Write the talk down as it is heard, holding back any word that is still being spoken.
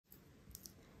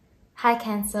Hi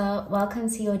Cancer, welcome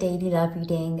to your daily love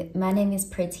reading. My name is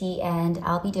Pretty and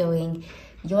I'll be doing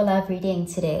your love reading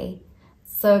today.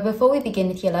 So before we begin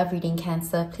with your love reading,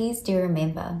 Cancer, please do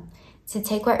remember to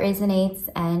take what resonates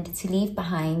and to leave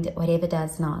behind whatever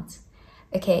does not.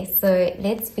 Okay, so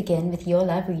let's begin with your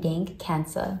love reading,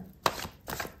 Cancer.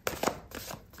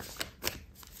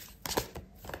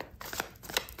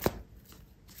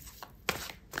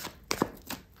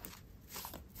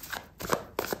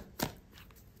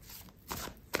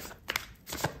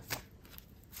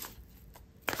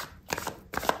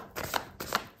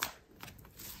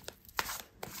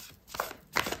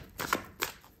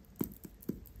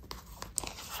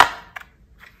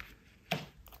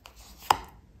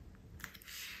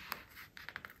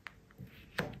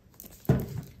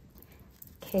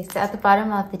 Okay, so at the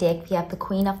bottom of the deck, we have the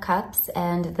Queen of Cups,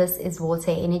 and this is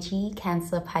water energy,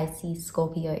 Cancer, Pisces,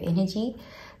 Scorpio energy.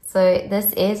 So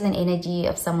this is an energy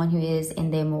of someone who is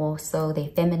in their more so their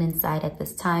feminine side at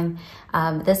this time.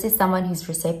 This is someone who's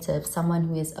receptive, someone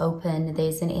who is open.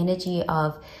 There's an energy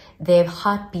of their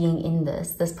heart being in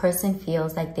this. This person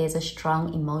feels like there's a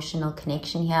strong emotional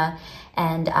connection here,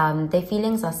 and their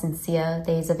feelings are sincere.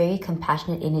 There's a very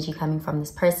compassionate energy coming from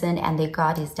this person, and their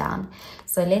guard is down.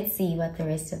 So let's see what the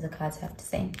rest of the cards have to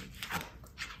say.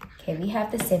 Okay, we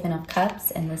have the Seven of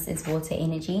Cups, and this is water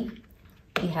energy.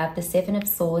 We have the Seven of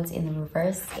Swords in the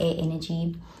reverse, air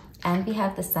energy. And we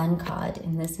have the Sun card,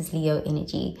 and this is Leo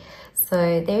energy.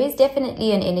 So there is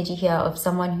definitely an energy here of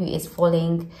someone who is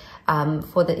falling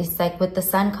it's like with the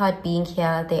Sun card being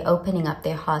here, they're opening up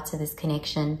their heart to this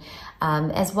connection.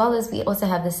 As well as we also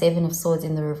have the Seven of Swords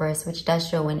in the reverse, which does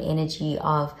show an energy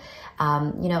of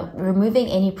removing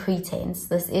any pretense.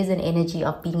 This is an energy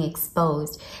of being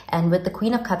exposed. And with the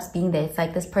Queen of Cups being there, it's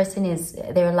like this person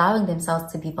they're allowing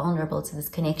themselves to be vulnerable to this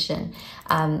connection.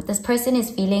 This person is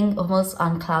feeling almost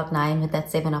on cloud nine with that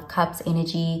Seven of Cups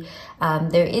energy.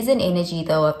 There is an energy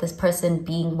though of this person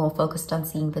being more focused on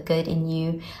seeing the good in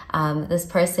you. This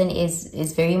person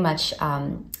is very much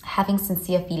having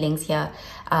sincere feelings here.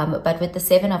 But with the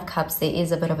Seven of Cups, there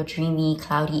is a bit of a dreamy,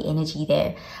 cloudy energy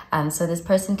there. So this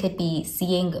person could be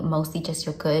seeing mostly just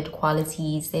your good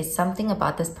qualities. There's something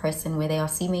about this person where they are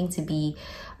seeming to be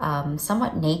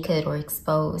somewhat naked or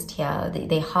exposed here.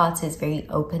 Their heart is very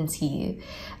open to you.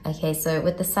 Okay, so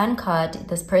with the Sun card,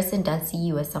 this person does see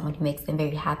you as someone who makes them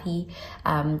very happy.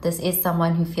 This is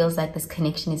someone who feels like this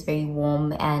connection is very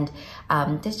warm, and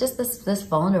there's just this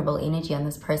vulnerable energy on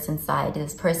this person's side.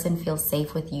 This person feels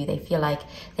safe with you. They feel like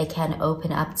they can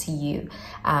open up to you.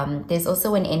 There's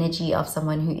also an energy of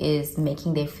someone who is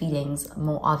making their feelings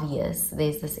more obvious.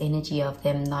 There's this energy of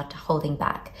them not holding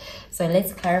back. So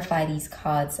let's clarify these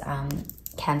cards,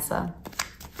 Cancer.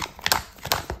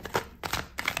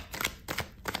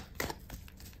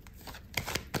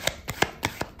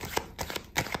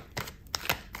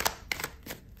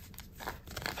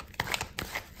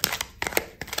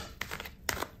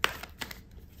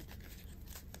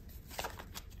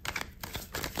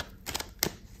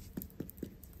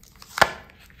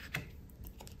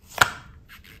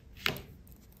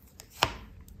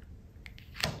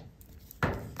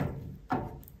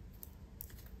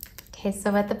 Okay,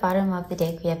 so at the bottom of the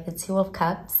deck, we have the Two of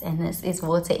Cups, and this is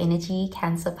water energy,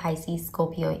 Cancer, Pisces,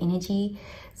 Scorpio energy.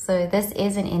 So this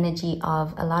is an energy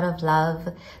of a lot of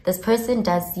love. This person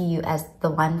does see you as the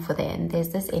one for them. There's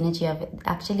this energy of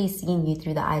actually seeing you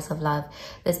through the eyes of love.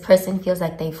 This person feels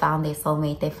like they found their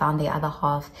soulmate, they found their other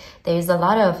half. There's a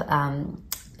lot of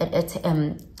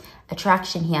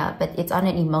attraction here, but it's on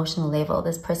an emotional level.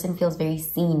 This person feels very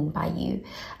seen by you.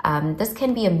 This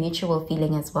can be a mutual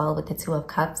feeling as well with the Two of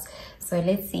Cups. So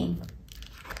let's see.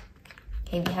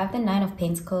 Okay, we have the Nine of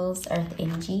Pentacles, Earth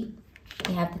energy.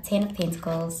 We have the Ten of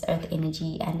Pentacles, Earth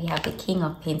energy, and we have the King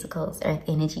of Pentacles, Earth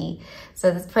energy.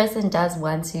 So this person does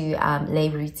want to lay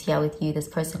roots here with you. This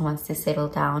person wants to settle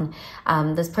down.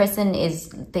 This person is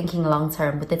thinking long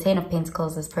term. With the Ten of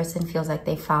Pentacles, this person feels like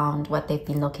they found what they've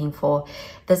been looking for.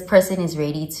 This person is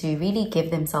ready to really give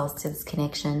themselves to this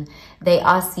connection. They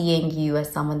are seeing you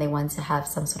as someone they want to have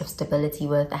some sort of stability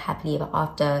with, a happily ever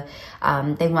after.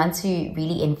 They want to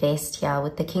really invest here.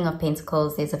 With the King of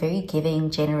Pentacles, there's a very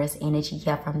giving, generous energy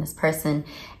here from this person,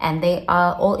 and they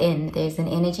are all in. There's an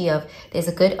energy of, there's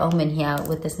a good omen here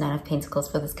with this Nine of Pentacles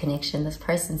for this connection. This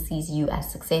person sees you as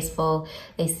successful.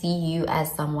 They see you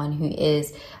as someone who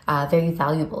is very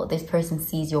valuable. This person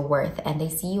sees your worth, and they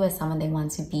see you as someone they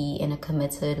want to be in a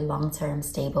committed, long-term,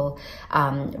 stable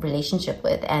relationship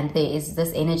with. And there is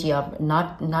this energy of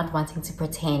not wanting to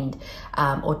pretend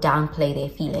or downplay their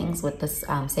feelings. With this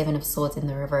Seven of Swords in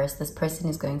the reverse, this person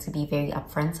is going to be very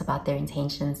upfront about their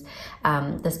intentions.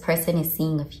 This person is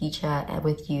seeing a future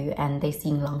with you, and they're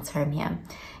seeing long term here.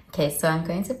 Okay, so I'm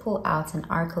going to pull out an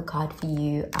oracle card for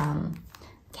you,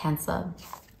 Cancer.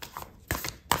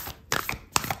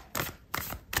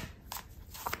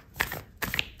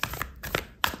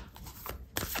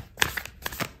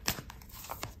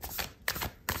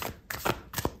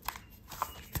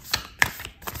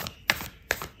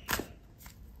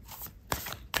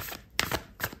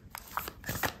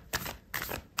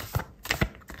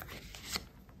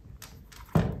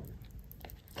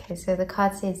 So the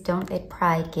card says, don't let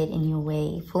pride get in your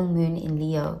way. Full moon in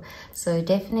Leo. So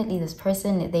definitely this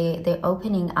person, they're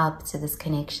opening up to this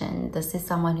connection. This is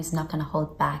someone who's not going to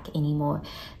hold back anymore.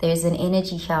 There's an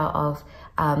energy here of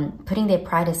putting their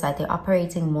pride aside. They're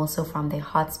operating more so from their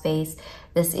heart space.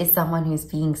 This is someone who's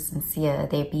being sincere.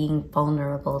 They're being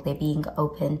vulnerable. They're being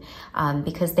open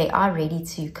because they are ready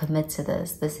to commit to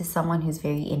this. This is someone who's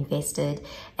very invested,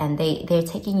 and they're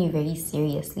taking you very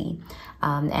seriously.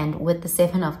 And with the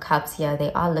Seven of Cups here,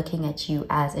 they are looking at you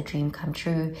as a dream come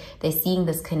true. They're seeing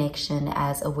this connection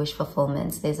as a wish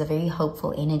fulfillment. There's a very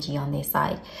hopeful energy on their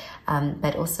side,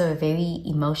 but also very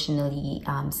emotionally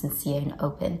sincere and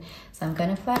open. So I'm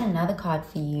going to pull out another card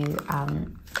for you,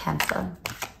 Cancer.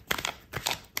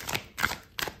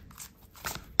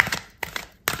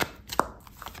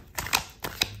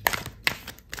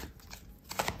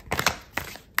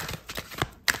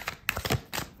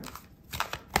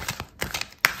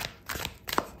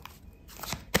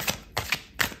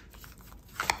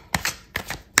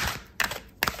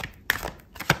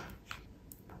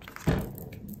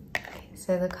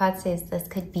 So the card says this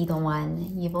could be the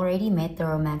one. You've already met the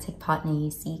romantic partner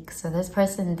you seek. So this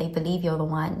person, they believe you're the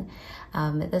one.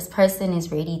 This person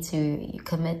is ready to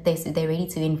commit. They're ready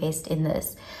to invest in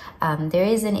this. There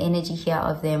is an energy here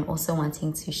of them also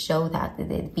wanting to show that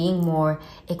they're being more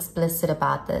explicit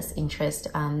about this interest.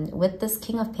 With this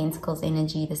King of Pentacles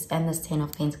energy, this 10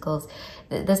 of Pentacles,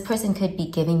 this person could be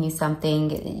giving you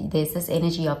something. There's this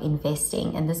energy of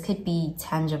investing, and this could be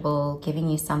tangible, giving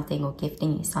you something or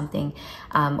gifting you something,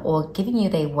 or giving you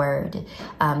their word.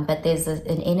 But there's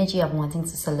an energy of wanting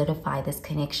to solidify this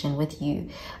connection with you,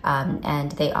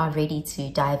 and they are ready to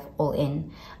dive all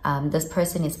in. This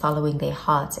person is following their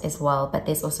heart as well, but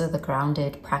there's also the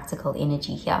grounded, practical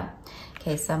energy here.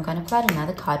 Okay, so I'm going to pull out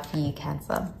another card for you,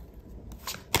 Cancer.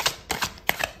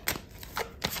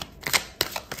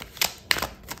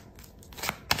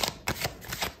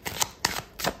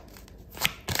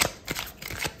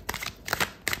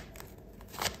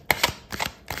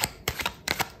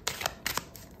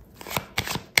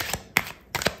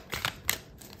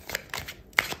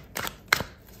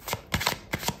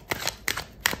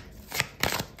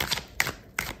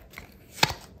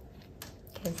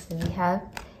 Okay, so we have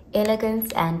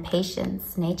elegance and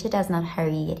patience. Nature does not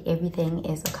hurry, yet everything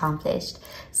is accomplished.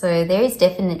 So there is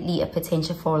definitely a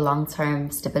potential for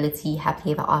long-term stability,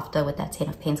 happily ever after with that 10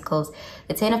 of Pentacles.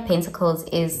 The 10 of Pentacles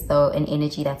is, though, an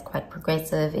energy that's quite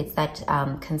progressive. It's that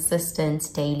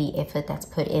consistent daily effort that's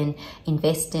put in,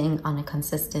 investing on a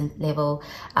consistent level.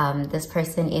 This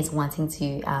person is wanting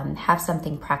to have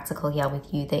something practical here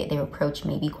with you. Their approach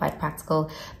may be quite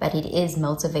practical, but it is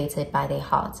motivated by their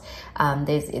heart.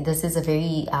 This is a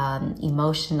very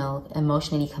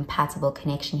emotionally compatible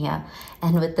connection here,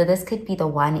 and with this could be the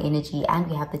one energy, and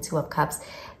we have the Two of Cups.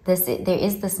 There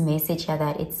is this message here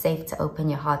that it's safe to open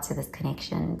your heart to this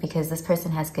connection, because this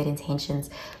person has good intentions.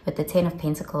 With the 10 of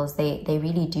Pentacles, they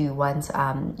really do want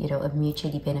a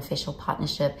mutually beneficial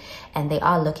partnership, and they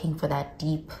are looking for that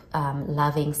deep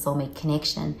loving soulmate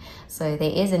connection. So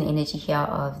there is an energy here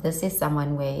of this is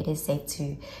someone where it is safe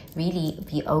to really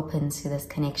be open to this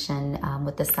connection.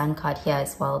 With the Sun card here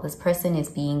as well, this person is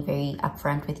being very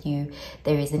upfront with you.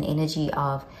 There is an energy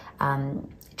of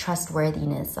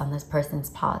trustworthiness on this person's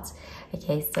part.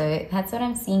 Okay, so that's what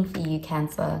I'm seeing for you,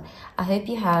 Cancer. I hope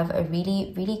you have a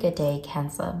really, really good day,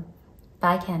 Cancer.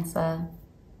 Bye, Cancer.